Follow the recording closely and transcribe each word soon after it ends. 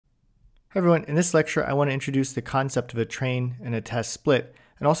Hi everyone, in this lecture I want to introduce the concept of a train and a test split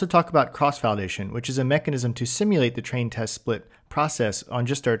and also talk about cross-validation, which is a mechanism to simulate the train test split process on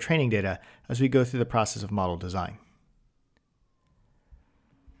just our training data as we go through the process of model design.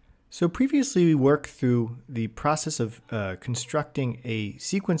 So previously we worked through the process of constructing a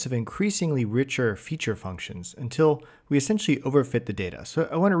sequence of increasingly richer feature functions until we essentially overfit the data. So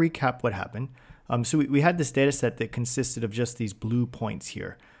I want to recap what happened. So we had this data set that consisted of just these blue points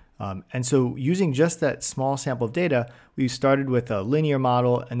here. And so using just that small sample of data, we started with a linear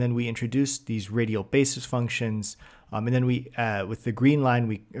model, and then we introduced these radial basis functions. And then we, with the green line,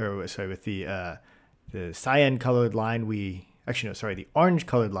 with the cyan colored line, the orange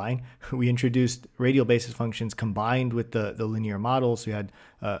colored line, we introduced radial basis functions combined with the linear model. So we had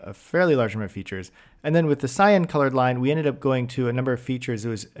a fairly large number of features. And then with the cyan colored line, we ended up going to a number of features that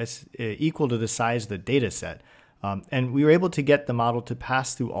was equal to the size of the data set. And we were able to get the model to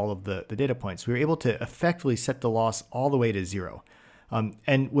pass through all of the data points. We were able to effectively set the loss all the way to 0.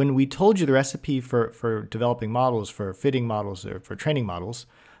 And when we told you the recipe for developing models, for fitting models, or for training models,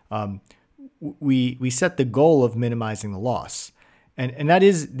 we set the goal of minimizing the loss. And that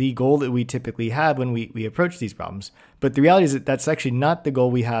is the goal that we typically have when we approach these problems. But the reality is that that's actually not the goal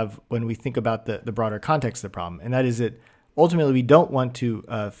we have when we think about the broader context of the problem. And that is that ultimately, we don't want to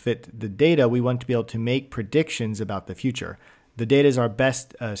fit the data. We want to be able to make predictions about the future. The data is our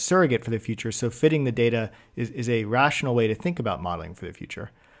best surrogate for the future, so fitting the data is a rational way to think about modeling for the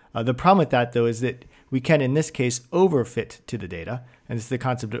future. The problem with that, though, is that we can, in this case, overfit to the data, and this is the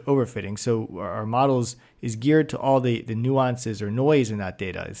concept of overfitting. So our models is geared to all the nuances or noise in that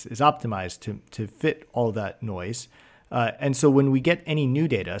data, is optimized to fit all that noise. And so when we get any new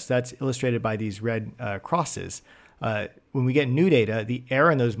data, so that's illustrated by these red crosses, when we get new data, the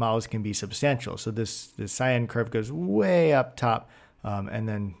error in those models can be substantial. So the cyan curve goes way up top, and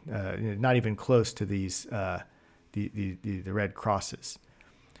then not even close to these the red crosses.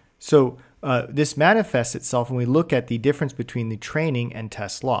 So this manifests itself when we look at the difference between the training and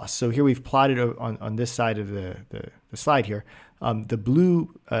test loss. So here we've plotted on this side of the slide here. The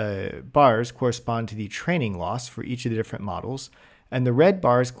blue bars correspond to the training loss for each of the different models, and the red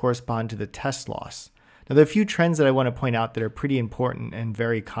bars correspond to the test loss. Now, there are a few trends that I want to point out that are pretty important and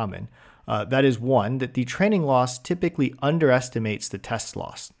very common. That is one, that the training loss typically underestimates the test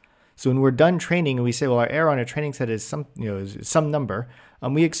loss. So when we're done training and we say, well, our error on a training set is some number,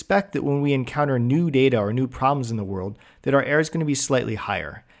 we expect that when we encounter new data or new problems in the world, that our error is going to be slightly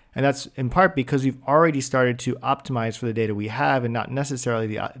higher. And that's in part because we've already started to optimize for the data we have and not necessarily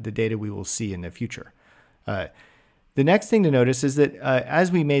the data we will see in the future. The next thing to notice is that as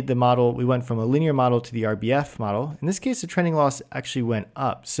we made the model, we went from a linear model to the RBF model. In this case, the training loss actually went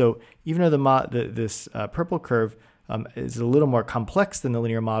up. So even though this purple curve is a little more complex than the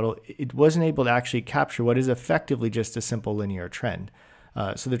linear model, it wasn't able to actually capture what is effectively just a simple linear trend.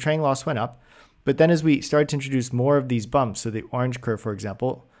 So the training loss went up. But then as we started to introduce more of these bumps, so the orange curve, for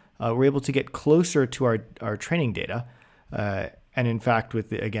example, we're able to get closer to our training data. And in fact, with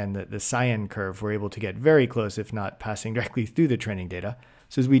the cyan curve, we're able to get very close, if not passing directly through the training data.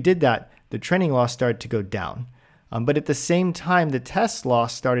 So as we did that, the training loss started to go down. But at the same time, the test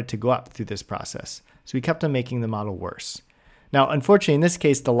loss started to go up through this process. So we kept on making the model worse. Now, unfortunately, in this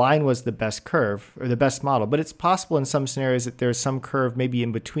case, the line was the best curve or the best model. But it's possible in some scenarios that there's some curve maybe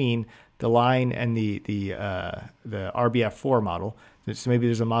in between the line and the RBF4 model. So maybe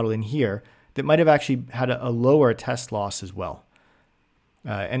there's a model in here that might have actually had a lower test loss as well.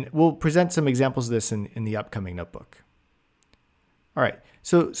 And we'll present some examples of this in the upcoming notebook. All right,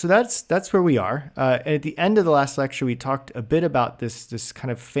 so that's where we are. And at the end of the last lecture, we talked a bit about this kind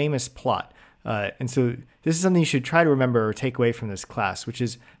of famous plot. And so this is something you should try to remember or take away from this class, which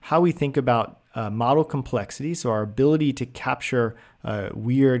is how we think about model complexity, so our ability to capture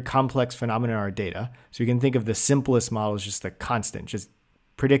weird, complex phenomena in our data. So you can think of the simplest model as just a constant, just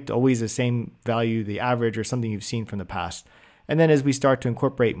predict always the same value, the average, or something you've seen from the past. And then as we start to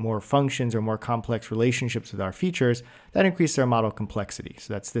incorporate more functions or more complex relationships with our features, that increases our model complexity.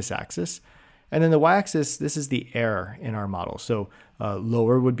 So that's this axis. And then the y-axis, this is the error in our model. So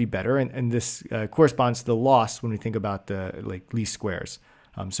lower would be better. And this corresponds to the loss when we think about the least squares.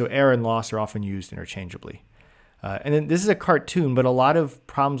 So error and loss are often used interchangeably. And then this is a cartoon, but a lot of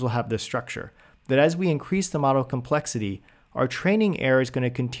problems will have this structure. That as we increase the model complexity, our training error is going to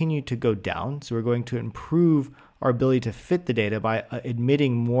continue to go down. So we're going to improve our ability to fit the data by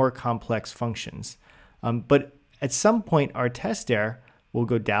admitting more complex functions. But at some point, our test error will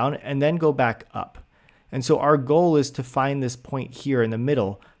go down and then go back up. And so our goal is to find this point here in the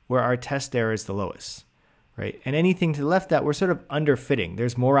middle where our test error is the lowest. right? And anything to the left of that, we're sort of underfitting.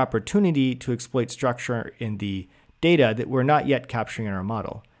 There's more opportunity to exploit structure in the data that we're not yet capturing in our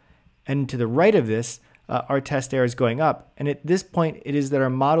model. And to the right of this, our test error is going up. And at this point, it is that our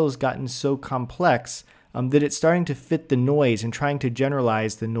model has gotten so complex that it's starting to fit the noise and trying to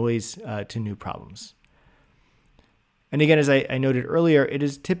generalize the noise to new problems. And again, as I noted earlier, it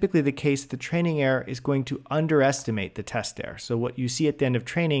is typically the case that the training error is going to underestimate the test error. So what you see at the end of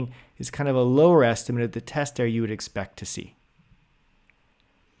training is kind of a lower estimate of the test error you would expect to see.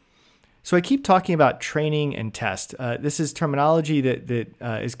 So I keep talking about training and test. This is terminology that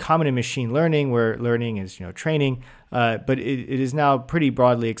is common in machine learning, where learning is training, but it is now pretty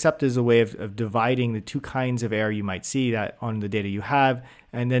broadly accepted as a way of dividing the two kinds of error you might see that on the data you have,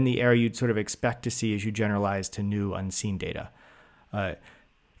 and then the error you'd sort of expect to see as you generalize to new unseen data.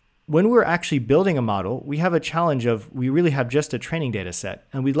 When we're actually building a model, we have a challenge of we really have just a training data set,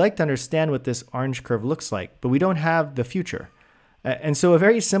 and we'd like to understand what this orange curve looks like, but we don't have the future. And so a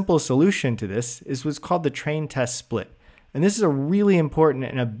very simple solution to this is what's called the train-test split. And this is a really important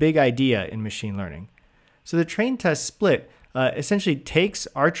and a big idea in machine learning. So the train-test split essentially takes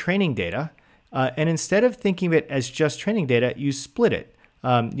our training data, and instead of thinking of it as just training data, you split it.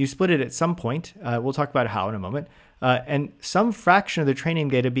 You split it at some point. We'll talk about how in a moment. And some fraction of the training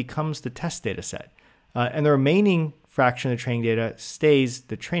data becomes the test data set. And the remaining fraction of the training data stays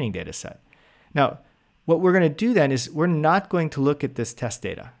the training data set. Now, what we're going to do then is we're not going to look at this test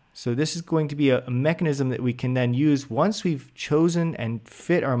data. So this is going to be a mechanism that we can then use once we've chosen and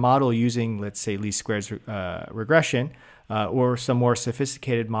fit our model using, let's say, least squares regression or some more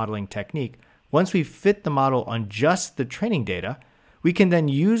sophisticated modeling technique. Once we fit the model on just the training data, we can then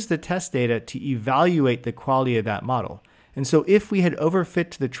use the test data to evaluate the quality of that model. And so if we had overfit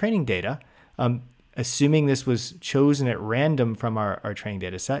to the training data, assuming this was chosen at random from our training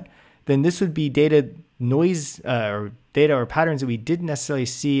data set, then this would be data noise or data or patterns that we didn't necessarily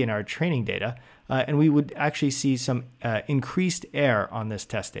see in our training data, and we would actually see some increased error on this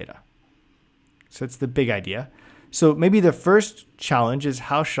test data. So that's the big idea. So maybe the first challenge is,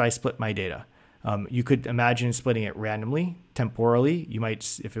 how should I split my data? You could imagine splitting it randomly, temporally. You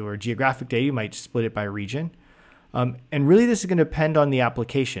might, if it were geographic data, you might split it by region. And really, this is going to depend on the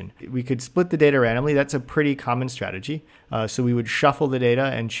application. We could split the data randomly. That's a pretty common strategy. So we would shuffle the data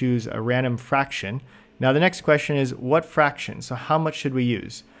and choose a random fraction. Now, the next question is, what fraction? So how much should we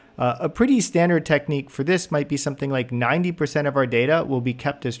use? A pretty standard technique for this might be something like 90% of our data will be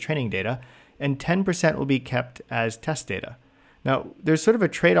kept as training data, and 10% will be kept as test data. Now, there's sort of a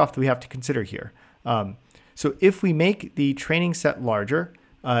trade-off that we have to consider here. So if we make the training set larger,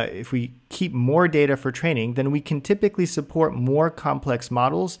 if we keep more data for training, then we can typically support more complex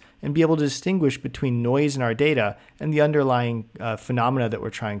models and be able to distinguish between noise in our data and the underlying phenomena that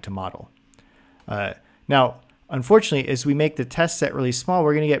we're trying to model. Now, unfortunately, as we make the test set really small,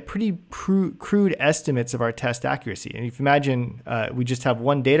 we're going to get pretty crude estimates of our test accuracy. And if you imagine we just have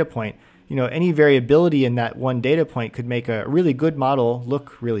one data point, any variability in that one data point could make a really good model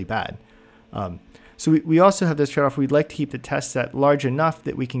look really bad. So we also have this trade-off. We'd like to keep the test set large enough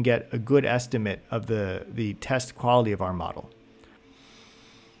that we can get a good estimate of the test quality of our model.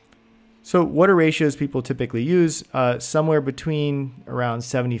 So what are ratios people typically use? Somewhere between around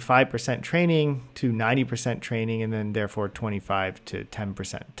 75% training to 90% training, and then therefore 25 to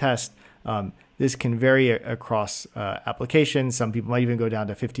 10% test. This can vary across applications. Some people might even go down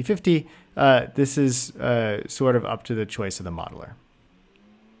to 50-50. This is sort of up to the choice of the modeler.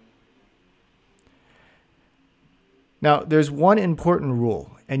 Now, there's one important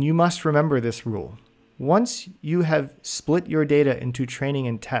rule, and you must remember this rule. Once you have split your data into training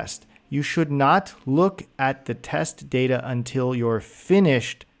and test, you should not look at the test data until you're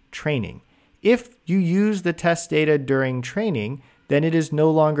finished training. If you use the test data during training, then it is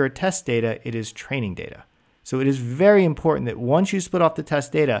no longer test data, it is training data. So it is very important that once you split off the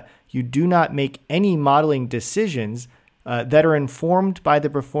test data, you do not make any modeling decisions that are informed by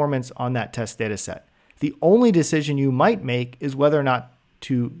the performance on that test data set. The only decision you might make is whether or not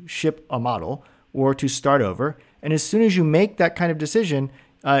to ship a model or to start over. And as soon as you make that kind of decision,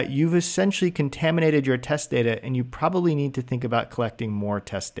 you've essentially contaminated your test data, and you probably need to think about collecting more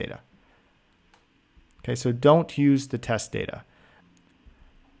test data. Okay, so don't use the test data.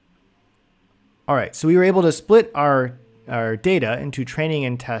 All right, so we were able to split our data into training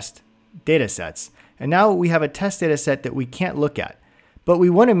and test data sets. And now we have a test data set that we can't look at. But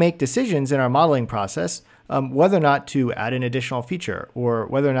we want to make decisions in our modeling process whether or not to add an additional feature, or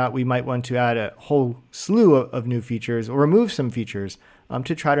whether or not we might want to add a whole slew of new features or remove some features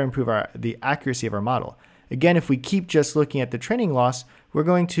to try to improve the accuracy of our model. again, if we keep just looking at the training loss, we're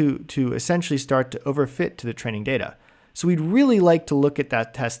going to essentially start to overfit to the training data. So we'd really like to look at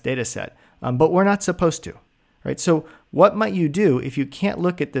that test data set, but we're not supposed to, right? So what might you do if you can't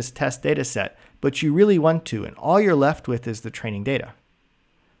look at this test data set, but you really want to, and all you're left with is the training data?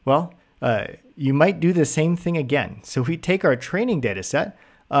 Well, you might do the same thing again. So if we take our training data set,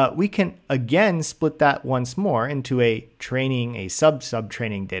 we can again split that once more into a training, a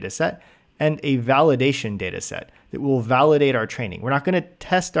sub-training data set, and a validation data set that will validate our training. We're not going to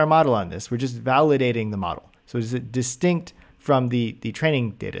test our model on this. We're just validating the model. So it's distinct from the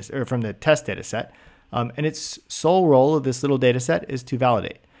training data, or from the test data set. And its sole role of this little data set is to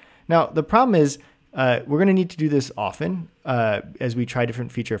validate. Now, the problem is we're going to need to do this often as we try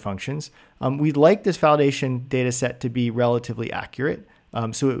different feature functions. We'd like this validation data set to be relatively accurate.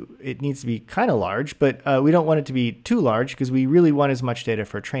 So it needs to be kind of large, but we don't want it to be too large because we really want as much data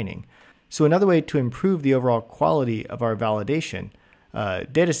for training. So another way to improve the overall quality of our validation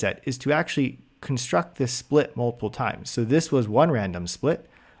data set is to actually construct this split multiple times. So this was one random split.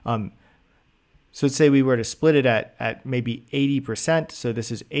 So let's say we were to split it at maybe 80%. So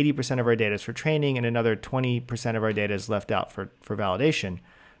this is 80% of our data is for training and another 20% of our data is left out for validation.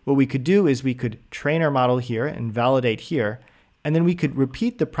 What we could do is we could train our model here and validate here, and then we could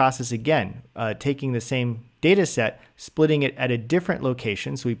repeat the process again, taking the same data set, splitting it at a different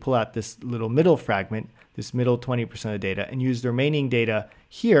location. So we pull out this little middle fragment, this middle 20% of the data, and use the remaining data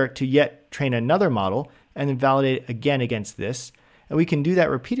here to yet train another model and then validate it again against this. And we can do that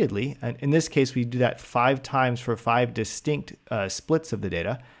repeatedly. And in this case, we do that 5 times for 5 distinct splits of the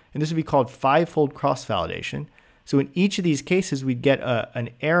data. And this would be called 5-fold cross-validation. So in each of these cases, we'd get an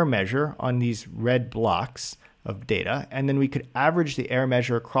error measure on these red blocks of data. And then we could average the error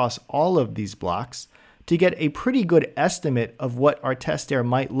measure across all of these blocks to get a pretty good estimate of what our test error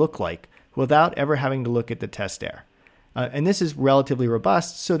might look like without ever having to look at the test error. And this is relatively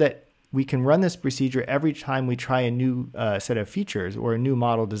robust so that we can run this procedure every time we try a new set of features or a new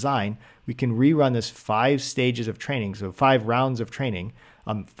model design. We can rerun this 5 stages of training, so 5 rounds of training,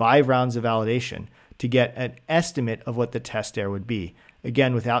 5 rounds of validation to get an estimate of what the test error would be,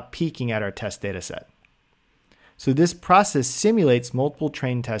 again, without peeking at our test data set. So this process simulates multiple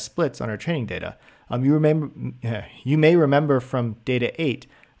train test splits on our training data. You may remember from data 8,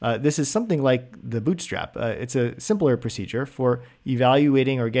 this is something like the bootstrap. It's a simpler procedure for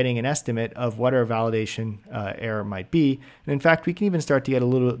evaluating or getting an estimate of what our validation error might be. And in fact, we can even start to get a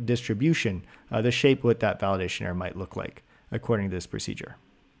little distribution, the shape of what that validation error might look like according to this procedure.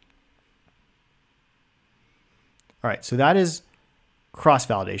 All right, so that is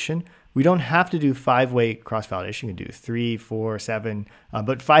cross-validation. We don't have to do 5-way cross-validation. You can do 3, 4, 7,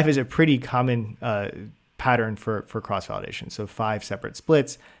 but 5 is a pretty common pattern for cross-validation. So 5 separate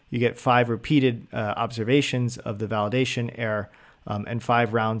splits, you get 5 repeated observations of the validation error and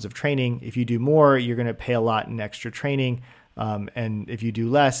 5 rounds of training. If you do more, you're going to pay a lot in extra training. And if you do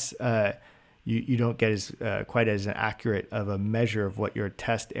less, you don't get quite as accurate of a measure of what your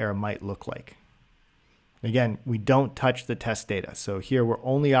test error might look like. Again, we don't touch the test data. So here we're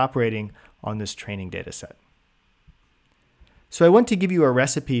only operating on this training data set. So I want to give you a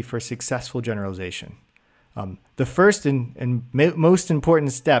recipe for successful generalization. The first and most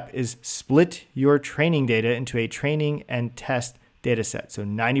important step is split your training data into a training and test data set. So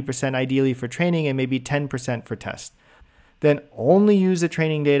 90% ideally for training and maybe 10% for test. Then only use the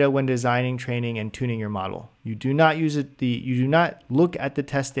training data when designing, training, and tuning your model. You do not look at the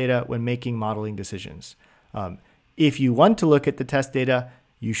test data when making modeling decisions. If you want to look at the test data,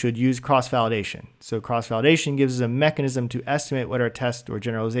 you should use cross-validation. So cross-validation gives us a mechanism to estimate what our test or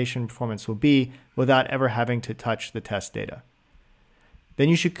generalization performance will be without ever having to touch the test data. Then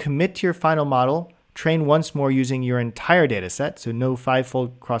you should commit to your final model, train once more using your entire data set, so no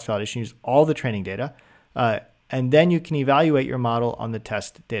 5-fold cross-validation, use all the training data, and then you can evaluate your model on the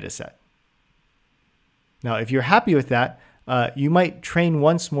test data set. Now, if you're happy with that, you might train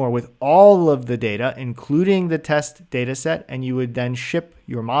once more with all of the data, including the test data set, and you would then ship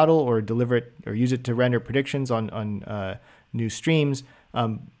your model or deliver it or use it to render predictions on new streams.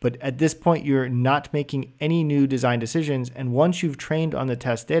 But at this point, you're not making any new design decisions. And once you've trained on the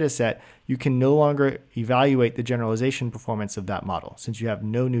test data set, you can no longer evaluate the generalization performance of that model since you have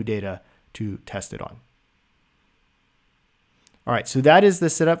no new data to test it on. All right, so that is the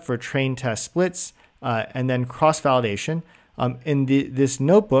setup for train test splits and then cross-validation. In this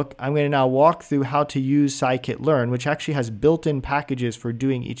notebook, I'm going to now walk through how to use scikit-learn, which actually has built-in packages for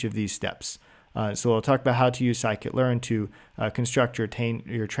doing each of these steps. So we'll talk about how to use scikit-learn to construct your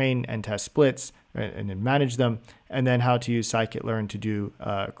train and test splits and then manage them, and then how to use scikit-learn to do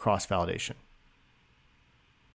cross-validation.